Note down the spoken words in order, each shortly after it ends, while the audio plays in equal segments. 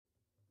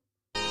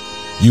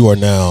You are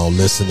now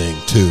listening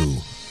to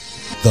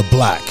the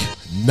Black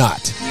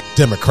Not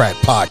Democrat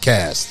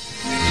podcast.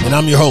 And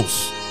I'm your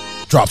host,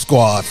 Drop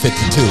Squad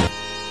 52.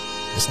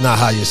 It's not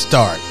how you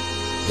start,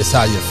 it's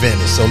how you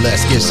finish. So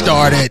let's get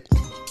started.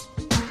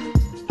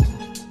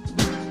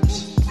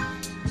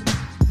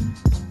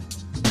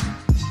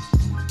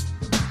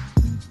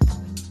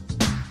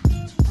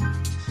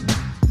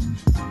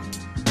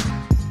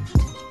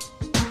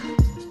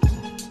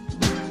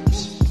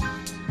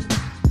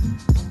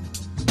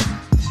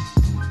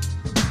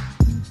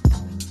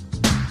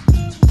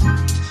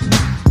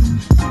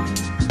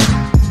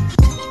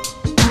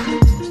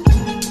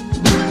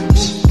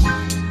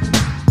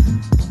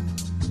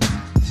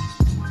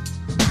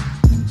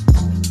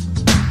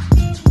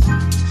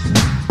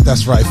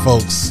 That's right,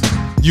 folks.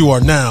 You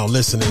are now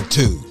listening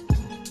to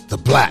the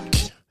Black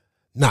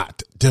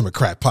Not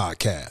Democrat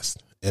podcast.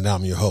 And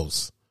I'm your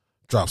host,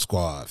 Drop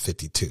Squad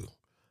 52.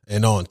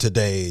 And on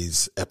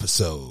today's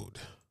episode,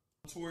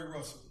 Tory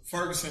Russell,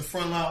 Ferguson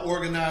frontline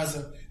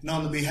organizer, and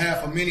on the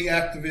behalf of many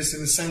activists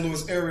in the St.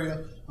 Louis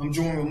area, I'm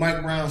joined with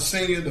Mike Brown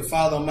Sr., the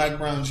father of Mike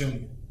Brown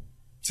Jr.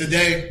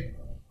 Today,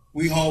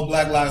 we hold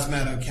Black Lives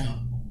Matter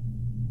accountable.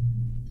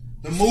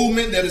 The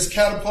movement that is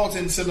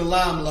catapulted into the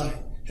limelight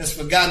has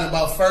forgotten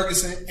about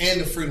Ferguson and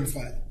the freedom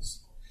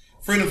fighters.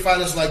 Freedom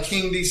fighters like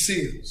King D.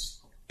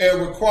 Seals,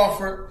 Edward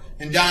Crawford,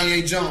 and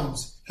Danye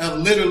Jones have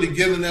literally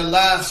given their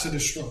lives to the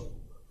struggle,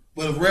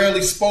 but have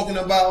rarely spoken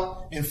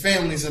about and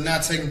families are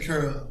not taken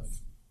care of.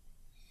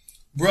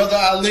 Brother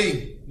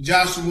Ali,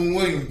 Joshua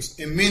Williams,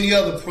 and many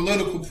other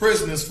political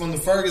prisoners from the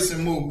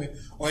Ferguson movement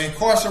are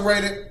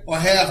incarcerated or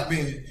have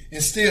been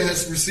and still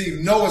has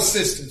received no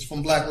assistance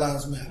from Black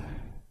Lives Matter.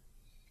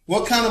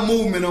 What kind of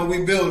movement are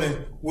we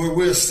building where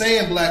we're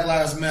saying Black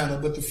Lives Matter,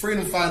 but the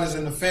freedom fighters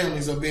and the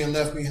families are being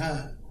left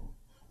behind?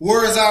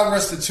 Where is our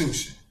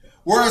restitution?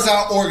 Where is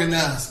our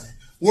organizing?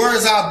 Where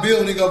is our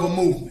building of a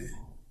movement?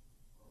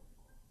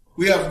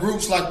 We have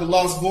groups like the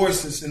Lost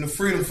Voices and the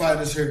freedom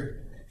fighters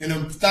here,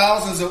 and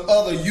thousands of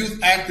other youth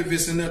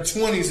activists in their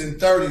 20s and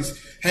 30s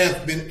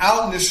have been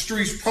out in the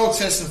streets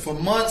protesting for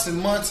months and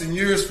months and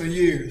years for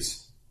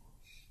years.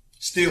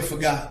 Still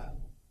forgotten.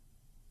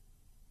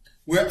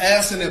 We're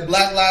asking that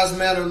Black Lives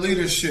Matter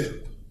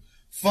leadership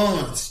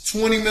funds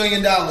 $20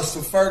 million to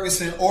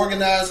Ferguson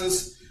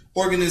organizers,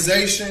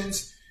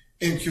 organizations,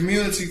 and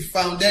community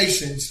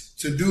foundations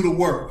to do the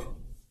work.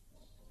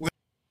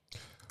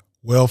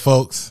 Well,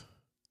 folks,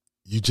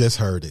 you just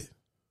heard it.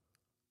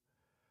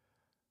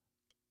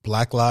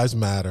 Black Lives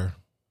Matter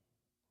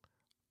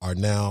are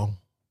now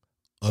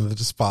under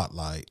the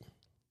spotlight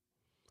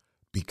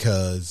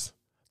because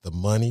the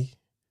money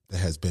that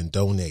has been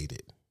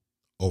donated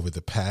over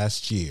the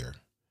past year,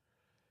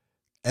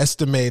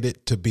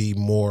 estimated to be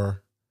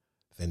more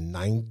than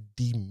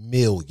 $90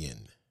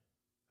 million,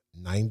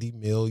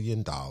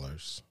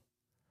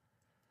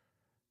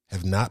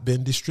 have not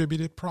been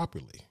distributed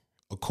properly,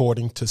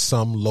 according to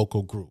some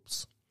local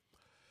groups.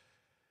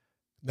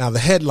 Now, the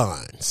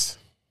headlines,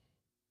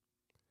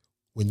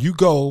 when you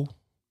go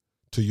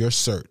to your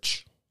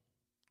search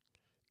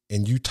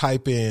and you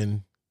type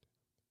in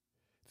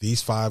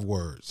these 5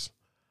 words,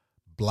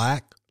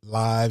 Black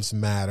Lives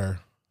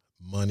Matter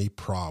money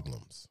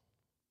problems,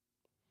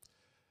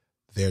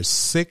 there's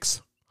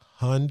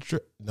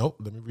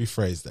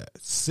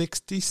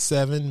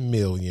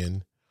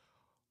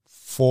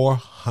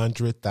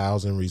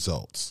 67,400,000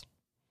 results.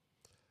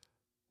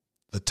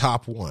 The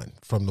top one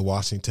from the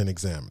Washington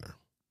Examiner.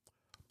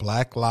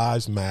 Black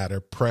Lives Matter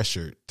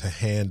pressured to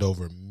hand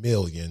over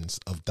millions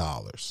of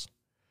dollars.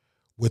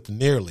 With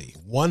nearly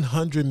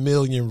 100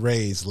 million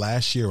raised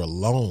last year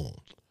alone,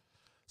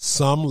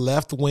 some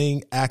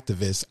left-wing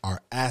activists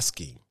are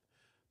asking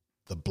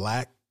the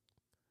Black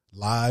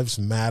Lives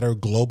Matter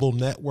Global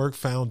Network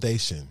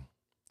Foundation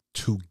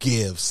to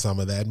give some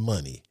of that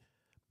money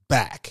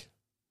back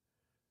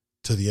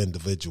to the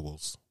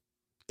individuals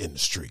in the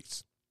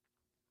streets.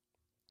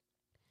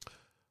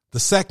 The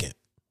second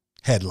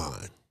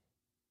headline,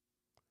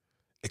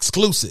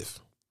 exclusive,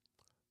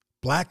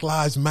 Black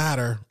Lives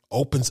Matter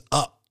opens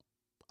up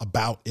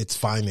about its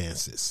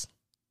finances.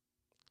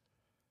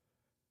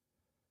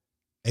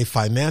 A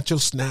financial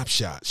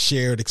snapshot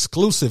shared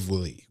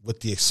exclusively with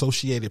the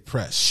Associated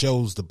Press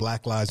shows the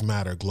Black Lives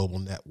Matter Global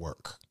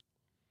Network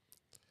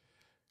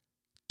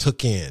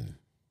took in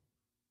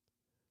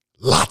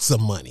lots of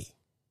money.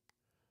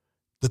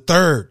 The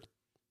third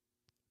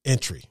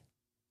entry,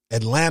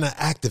 Atlanta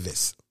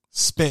activists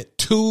spent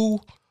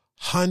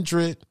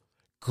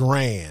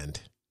 $200,000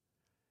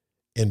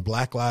 in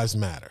Black Lives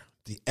Matter.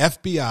 The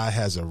FBI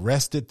has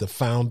arrested the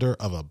founder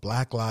of a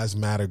Black Lives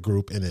Matter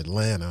group in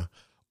Atlanta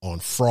on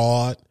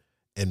fraud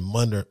and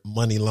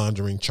money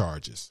laundering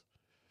charges.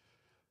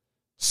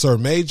 Sir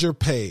Major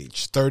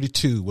Page,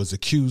 32, was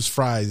accused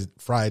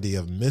Friday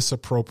of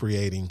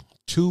misappropriating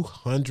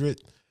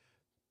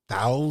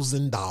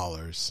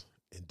 $200,000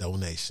 in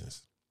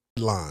donations.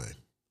 Line.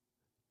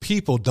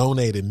 People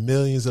donated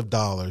millions of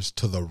dollars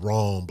to the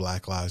wrong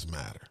Black Lives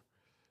Matter.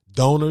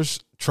 Donors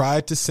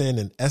tried to send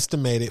an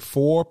estimated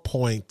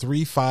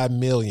 $4.35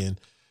 million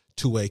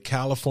to a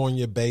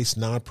California-based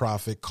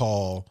nonprofit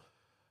called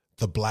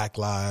the Black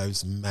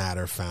Lives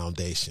Matter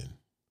Foundation,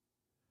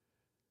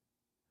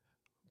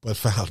 but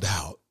found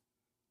out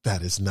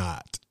that is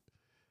not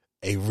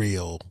a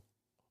real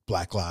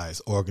Black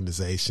Lives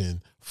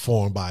organization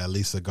formed by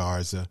Elisa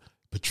Garza,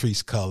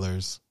 Patrisse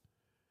Cullors.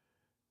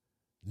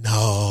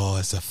 No,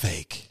 it's a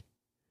fake.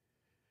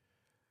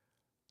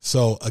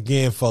 So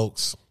again,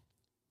 folks,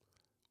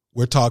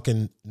 we're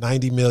talking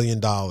 $90 million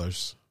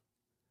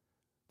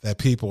that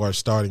people are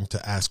starting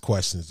to ask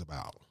questions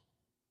about.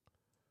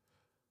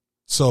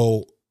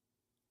 So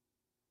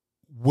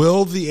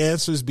will the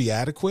answers be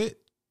adequate,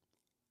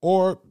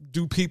 or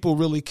do people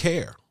really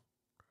care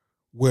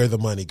where the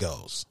money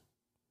goes?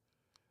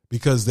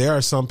 Because there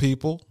are some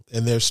people,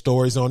 and there's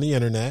stories on the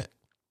internet,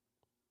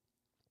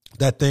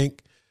 that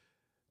think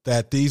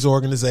that these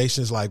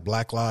organizations like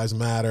Black Lives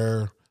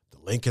Matter, the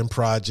Lincoln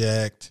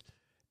Project,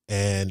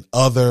 and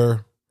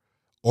other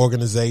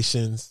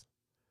organizations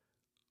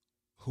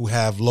who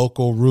have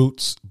local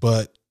roots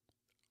but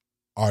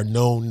are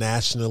known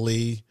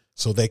nationally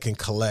so they can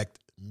collect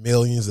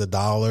millions of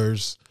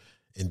dollars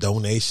in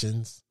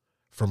donations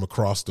from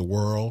across the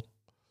world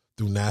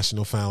through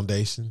national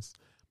foundations.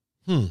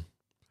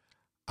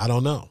 I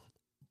don't know.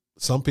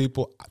 Some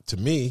people, to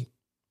me,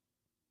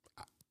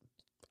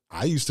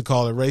 I used to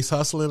call it race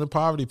hustling and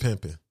poverty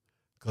pimping,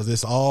 because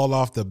it's all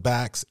off the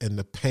backs and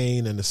the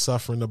pain and the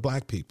suffering of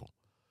black people,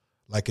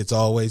 like it's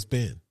always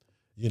been.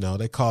 You know,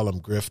 they call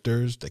them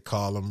grifters, they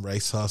call them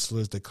race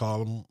hustlers, they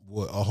call them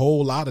a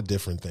whole lot of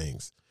different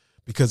things,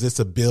 because it's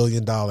 $1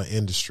 billion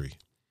industry,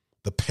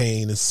 the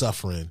pain and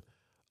suffering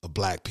of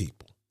black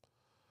people.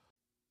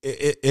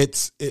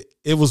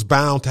 It was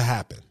bound to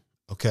happen,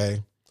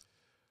 okay?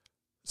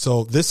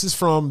 So this is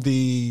from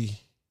the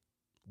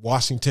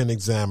Washington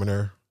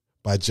Examiner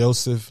by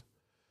Joseph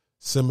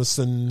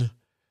Simonson,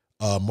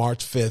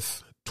 March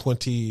 5th,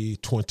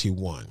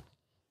 2021.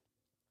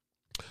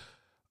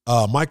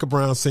 Michael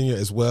Brown Sr.,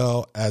 as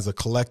well as a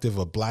collective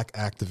of black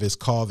activists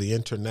called the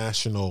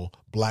International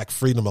Black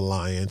Freedom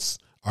Alliance,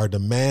 are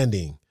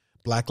demanding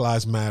Black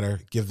Lives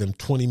Matter give them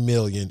 $20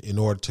 million in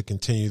order to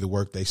continue the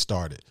work they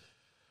started.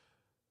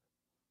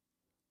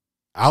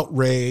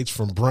 Outrage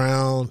from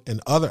Brown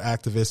and other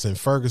activists in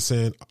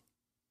Ferguson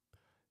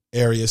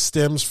area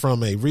stems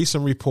from a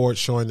recent report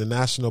showing the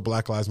National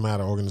Black Lives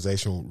Matter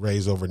organization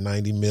raised over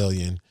 $90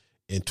 million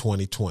in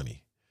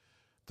 2020.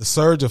 The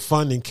surge of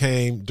funding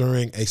came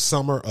during a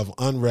summer of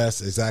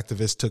unrest as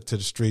activists took to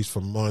the streets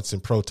for months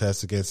in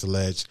protests against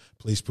alleged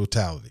police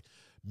brutality.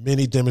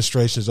 Many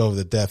demonstrations over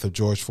the death of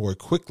George Floyd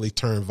quickly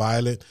turned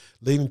violent,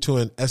 leading to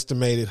an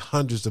estimated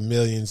hundreds of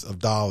millions of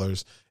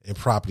dollars in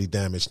property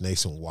damage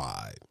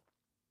nationwide.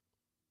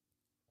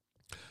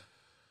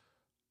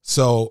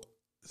 So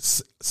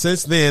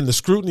since then, the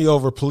scrutiny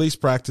over police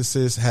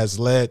practices has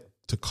led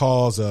to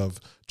calls of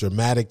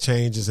dramatic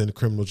changes in the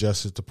criminal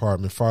justice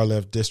department.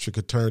 Far-left district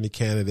attorney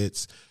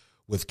candidates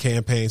with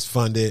campaigns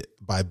funded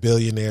by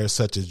billionaires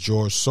such as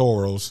George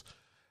Soros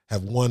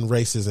have won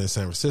races in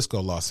San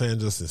Francisco, Los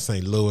Angeles, and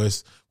St.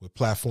 Louis with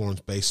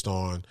platforms based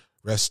on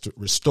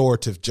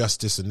restorative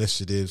justice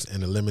initiatives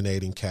and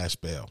eliminating cash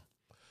bail.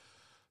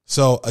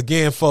 So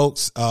again,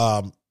 folks,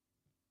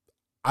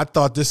 I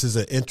thought this is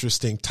an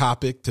interesting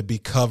topic to be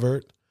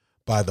covered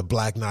by the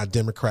Black Not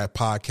Democrat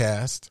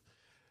podcast,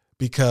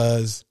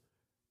 because,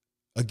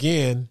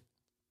 again,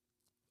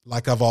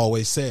 like I've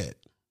always said,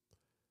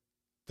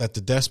 that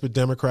the desperate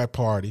Democrat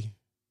Party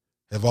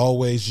have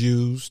always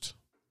used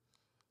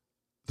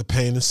the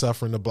pain and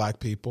suffering of black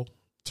people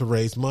to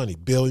raise money,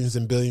 billions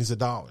and billions of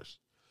dollars,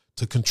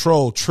 to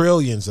control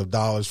trillions of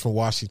dollars from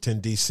Washington,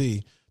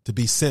 D.C., to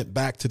be sent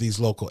back to these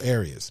local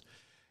areas.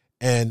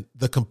 And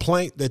the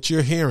complaint that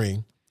you're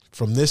hearing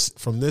from this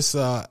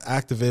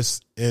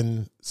activist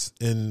in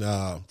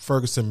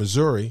Ferguson,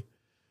 Missouri,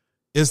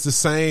 is the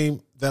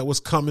same that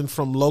was coming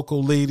from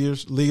local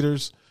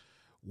leaders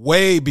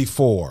way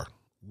before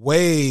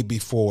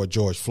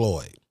George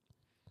Floyd,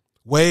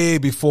 way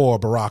before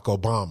Barack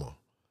Obama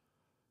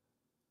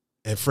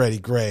and Freddie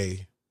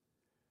Gray,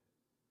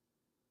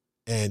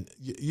 and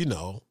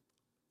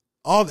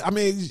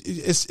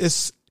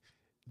it's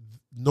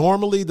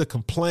normally the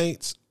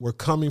complaints were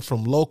coming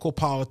from local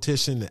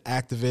politicians and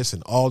activists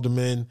and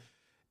aldermen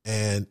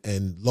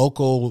and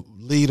local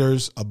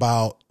leaders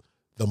about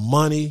the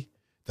money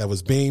that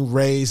was being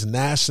raised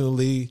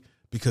nationally,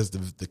 because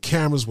the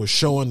cameras were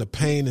showing the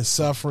pain and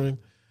suffering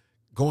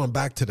going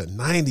back to the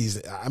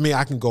 90s. I mean,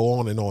 I can go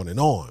on and on and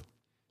on.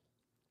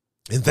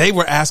 And they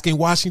were asking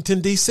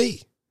Washington,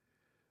 D.C.,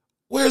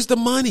 where's the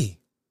money?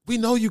 We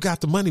know you got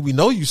the money. We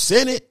know you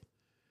sent it.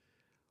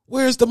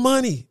 Where's the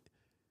money?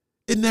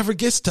 It never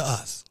gets to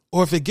us.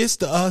 Or if it gets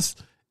to us,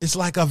 it's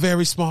like a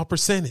very small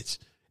percentage.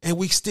 And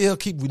we still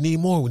we need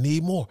more.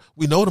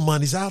 We know the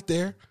money's out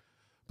there.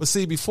 But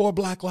see, before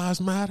Black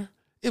Lives Matter,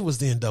 it was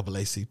the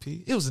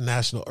NAACP. It was the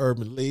National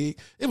Urban League.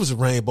 It was the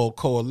Rainbow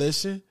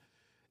Coalition.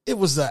 It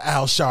was the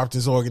Al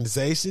Sharpton's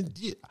organization.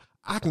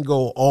 I can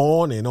go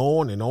on and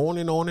on and on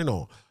and on and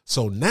on.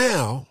 So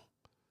now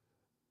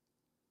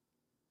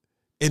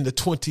in the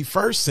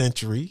 21st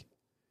century,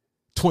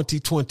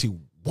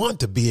 2021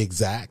 to be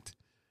exact,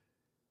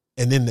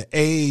 and in the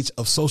age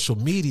of social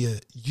media,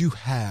 you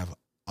have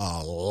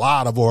a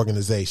lot of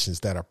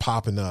organizations that are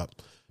popping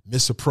up,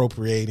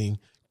 misappropriating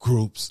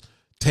groups,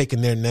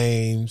 taking their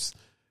names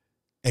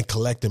and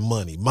collecting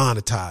money,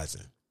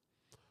 monetizing.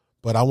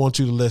 But I want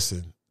you to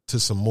listen to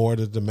some more of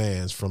the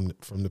demands from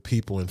the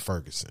people in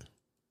Ferguson.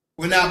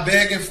 We're not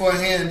begging for a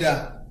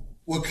handout.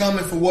 We're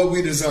coming for what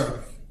we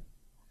deserve.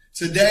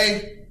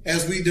 Today,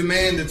 as we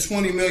demand the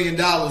 $20 million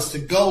to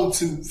go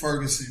to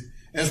Ferguson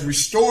as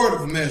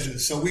restorative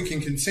measures so we can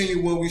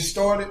continue what we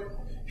started,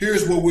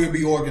 here's what we'll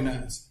be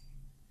organizing.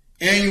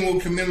 Annual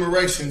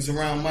commemorations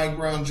around Mike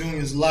Brown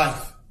Jr.'s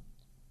life,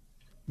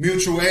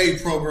 mutual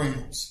aid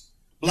programs,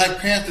 Black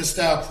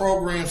Panther-style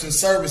programs and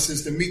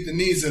services to meet the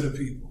needs of the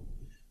people,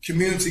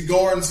 community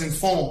gardens and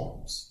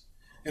farms,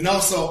 and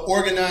also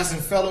organizing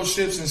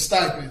fellowships and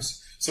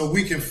stipends so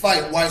we can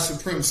fight white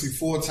supremacy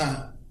full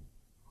time.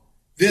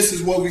 This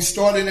is what we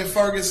started in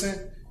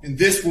Ferguson, and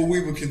this is what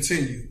we will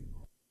continue.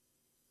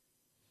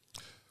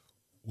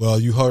 Well,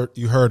 you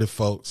heard it,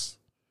 folks,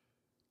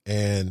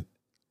 and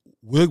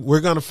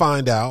we're going to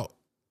find out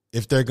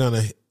if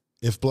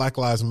Black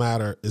Lives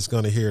Matter is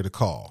going to hear the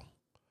call.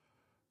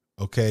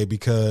 Okay,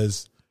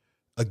 because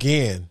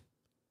again,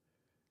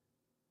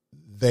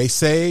 they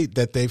say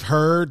that they've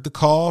heard the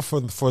call for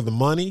the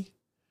money,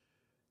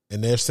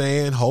 and they're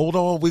saying, "Hold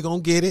on, we're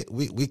going to get it.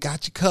 We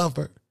got you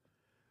covered."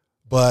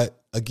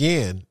 But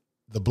again,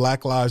 the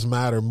Black Lives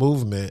Matter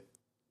movement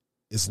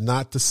is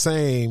not the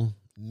same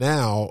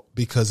now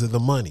because of the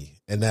money.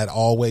 And that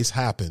always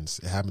happens.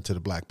 It happened to the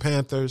Black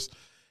Panthers.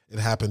 It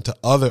happened to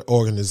other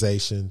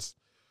organizations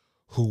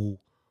who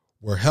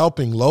were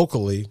helping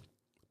locally,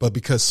 but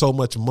because so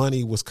much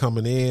money was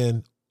coming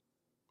in,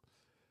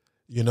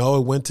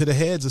 it went to the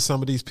heads of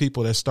some of these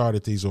people that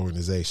started these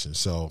organizations.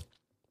 So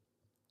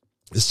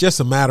it's just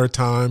a matter of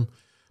time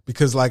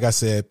because, like I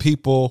said,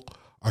 people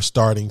are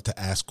starting to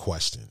ask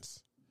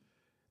questions.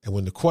 And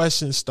when the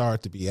questions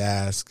start to be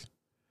asked,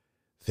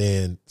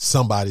 then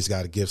somebody's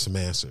got to give some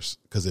answers.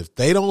 Because if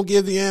they don't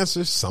give the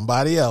answers,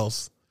 somebody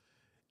else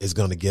is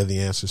going to give the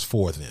answers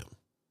for them.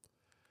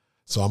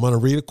 So I'm going to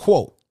read a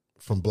quote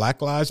from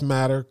Black Lives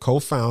Matter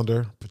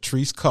co-founder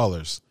Patrisse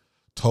Cullors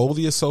told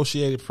the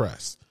Associated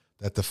Press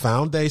that the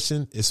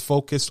foundation is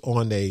focused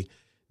on a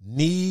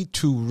need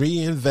to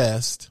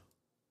reinvest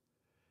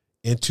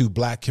into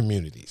Black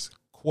communities.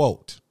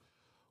 Quote,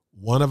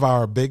 "One of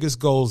our biggest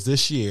goals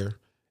this year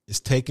is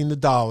taking the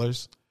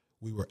dollars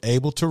we were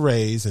able to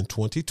raise in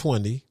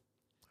 2020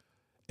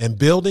 and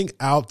building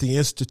out the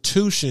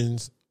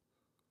institutions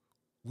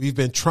we've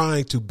been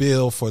trying to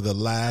build for the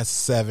last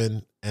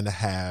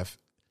 7.5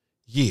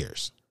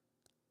 years."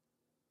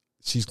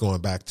 She's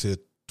going back to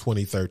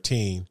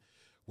 2013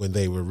 when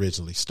they were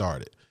originally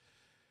started.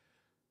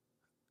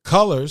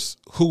 Cullors,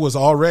 who was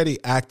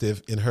already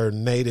active in her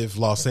native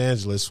Los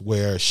Angeles,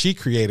 where she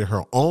created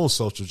her own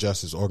social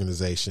justice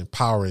organization,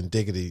 Power and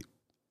Dignity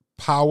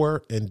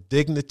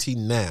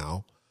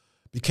Now,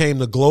 became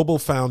the Global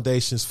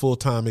Foundation's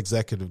full-time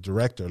executive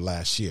director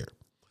last year.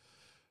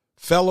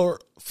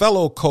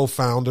 Fellow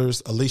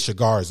co-founders Alicia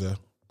Garza,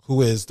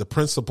 who is the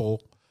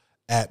principal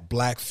at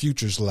Black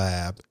Futures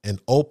Lab,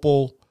 and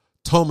Opal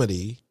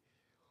Tometi,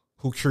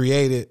 who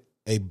created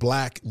a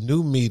Black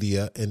new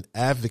media and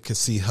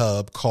advocacy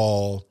hub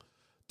called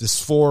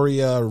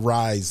Dysphoria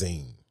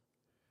Rising,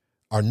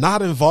 are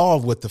not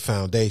involved with the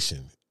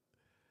foundation.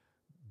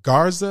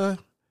 Garza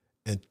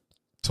and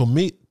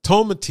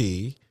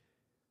Tometi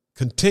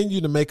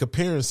continue to make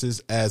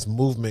appearances as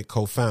movement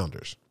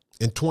co-founders.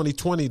 In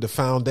 2020, the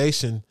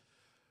foundation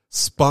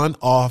spun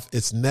off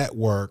its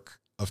network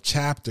of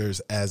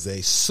chapters as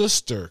a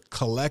sister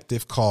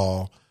collective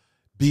called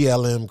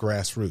BLM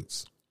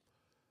Grassroots.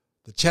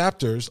 The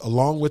chapters,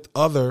 along with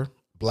other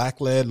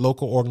Black-led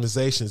local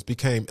organizations,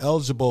 became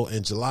eligible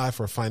in July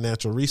for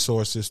financial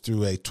resources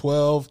through a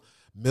 $12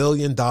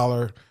 million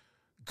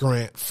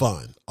grant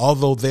fund.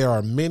 Although there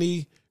are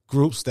many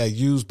groups that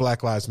use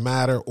Black Lives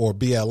Matter or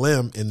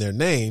BLM in their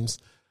names,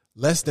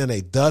 less than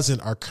a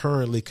dozen are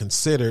currently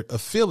considered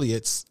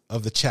affiliates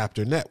of the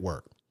chapter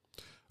network.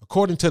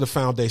 According to the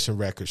foundation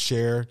records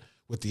shared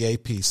with the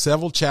AP,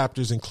 several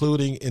chapters,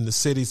 including in the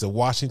cities of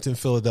Washington,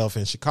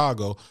 Philadelphia, and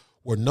Chicago,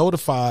 were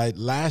notified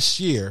last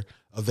year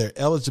of their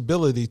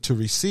eligibility to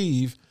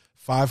receive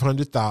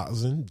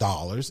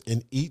 $500,000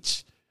 in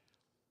each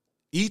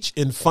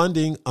in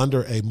funding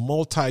under a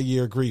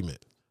multi-year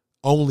agreement.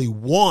 Only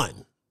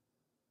one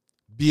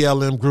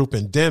BLM group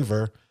in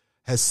Denver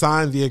has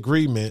signed the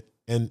agreement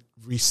and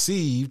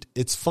received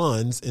its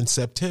funds in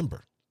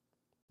September.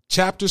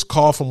 Chapters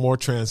call for more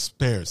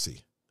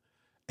transparency.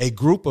 A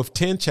group of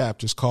 10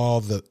 chapters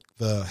called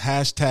the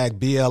hashtag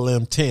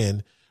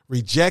BLM10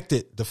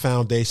 rejected the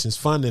foundation's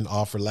funding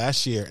offer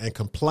last year and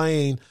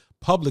complained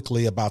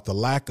publicly about the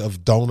lack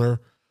of donor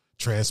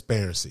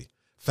transparency.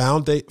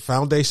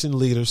 Foundation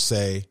leaders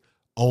say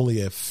only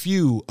a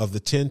few of the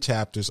 10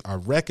 chapters are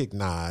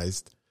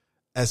recognized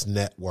as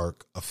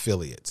network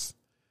affiliates.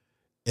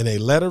 In a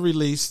letter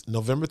released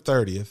November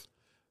 30th,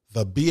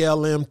 the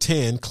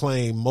BLM-10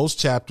 claimed most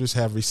chapters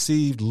have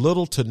received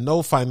little to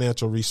no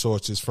financial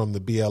resources from the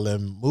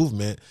BLM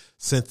movement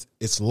since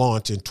its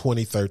launch in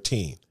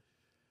 2013.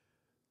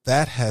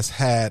 That has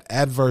had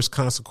adverse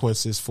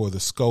consequences for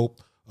the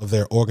scope of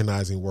their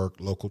organizing work,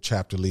 local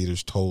chapter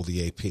leaders told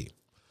the AP.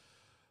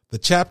 The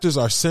chapters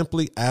are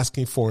simply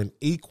asking for an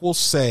equal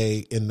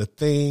say in the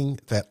thing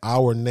that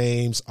our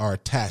names are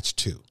attached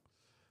to,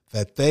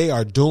 that they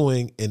are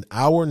doing in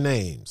our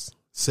names,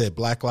 said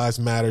Black Lives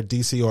Matter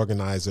DC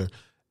organizer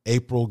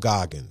April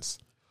Goggins,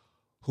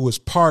 who is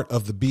part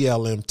of the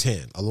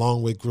BLM-10,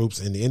 along with groups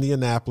in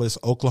Indianapolis,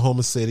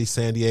 Oklahoma City,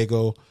 San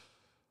Diego,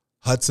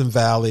 Hudson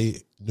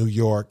Valley, New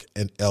York,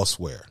 and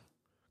elsewhere.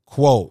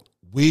 Quote,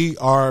 "We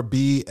are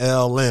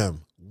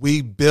BLM.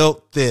 We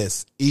built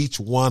this, each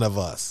one of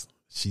us,"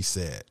 she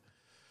said.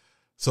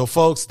 So,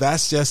 folks,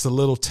 that's just a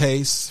little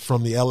taste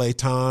from the LA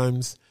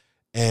Times.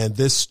 And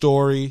this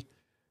story,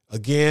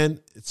 again,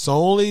 it's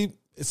only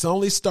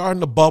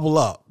starting to bubble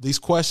up. These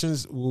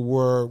questions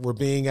were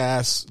being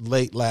asked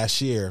late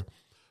last year,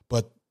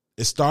 but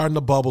it's starting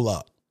to bubble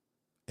up.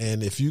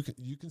 And if you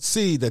can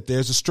see that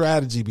there's a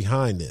strategy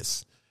behind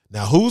this.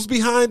 Now, who's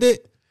behind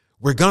it?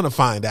 We're going to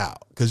find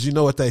out, because you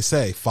know what they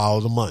say, follow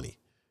the money.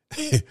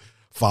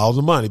 Follow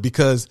the money,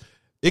 because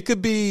it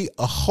could be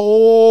a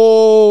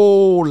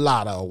whole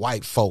lot of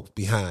white folk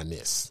behind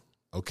this,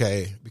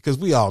 okay? Because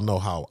we all know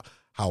how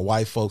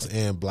white folks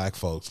and black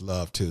folks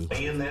love to.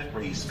 Playing that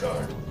race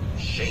card,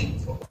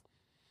 shameful.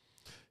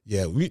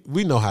 Yeah,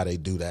 we know how they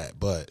do that,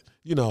 but,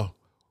 you know,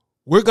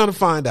 we're going to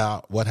find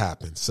out what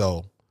happens.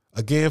 So,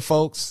 again,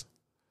 folks,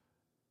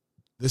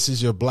 this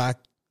is your Black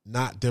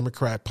Not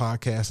Democrat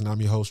podcast, and I'm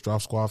your host,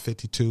 Drop Squad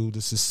 52.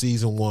 This is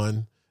season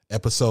 1,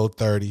 episode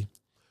 30.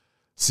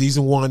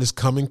 Season 1 is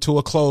coming to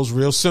a close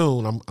real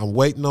soon. I'm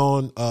waiting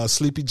on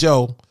Sleepy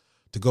Joe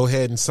to go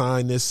ahead and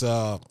sign this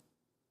the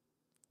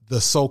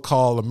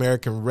so-called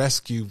American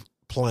Rescue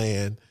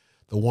Plan,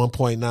 the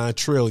 $1.9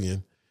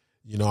 trillion.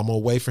 You know, I'm going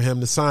to wait for him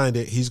to sign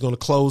it. He's going to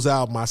close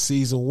out my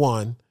season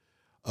 1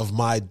 of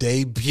my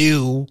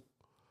debut,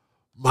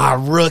 my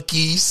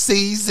rookie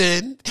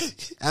season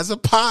as a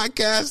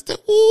podcaster.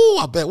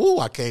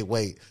 I can't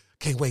wait.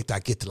 Can't wait till I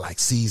get to like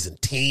season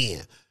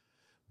 10.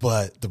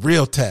 But the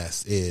real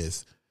test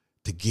is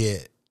to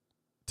get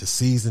to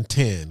season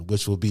 10,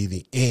 which will be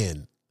the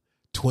end,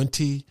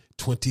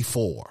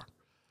 2024.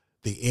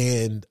 The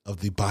end of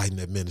the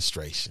Biden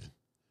administration.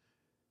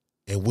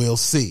 And we'll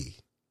see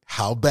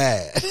how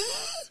bad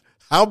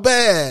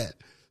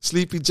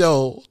Sleepy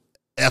Joe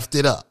effed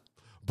it up.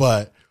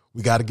 But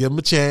we got to give him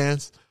a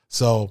chance.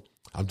 So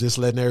I'm just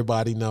letting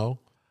everybody know,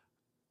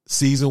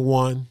 season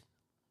 1,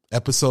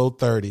 episode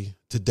 30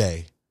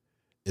 today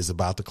is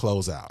about to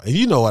close out. And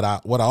you know what I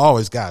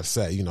always got to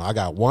say. You know, I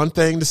got one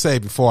thing to say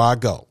before I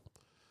go.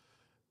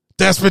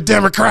 Desperate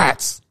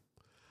Democrats,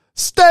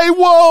 stay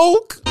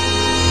woke.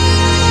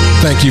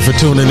 Thank you for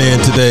tuning in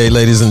today,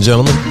 ladies and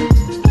gentlemen.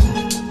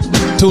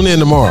 Tune in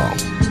tomorrow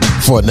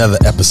for another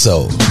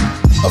episode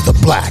of the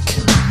Black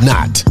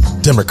Not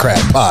Democrat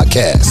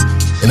podcast.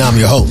 And I'm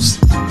your host,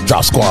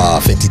 Drop Squad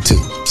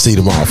 52. See you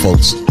tomorrow,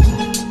 folks.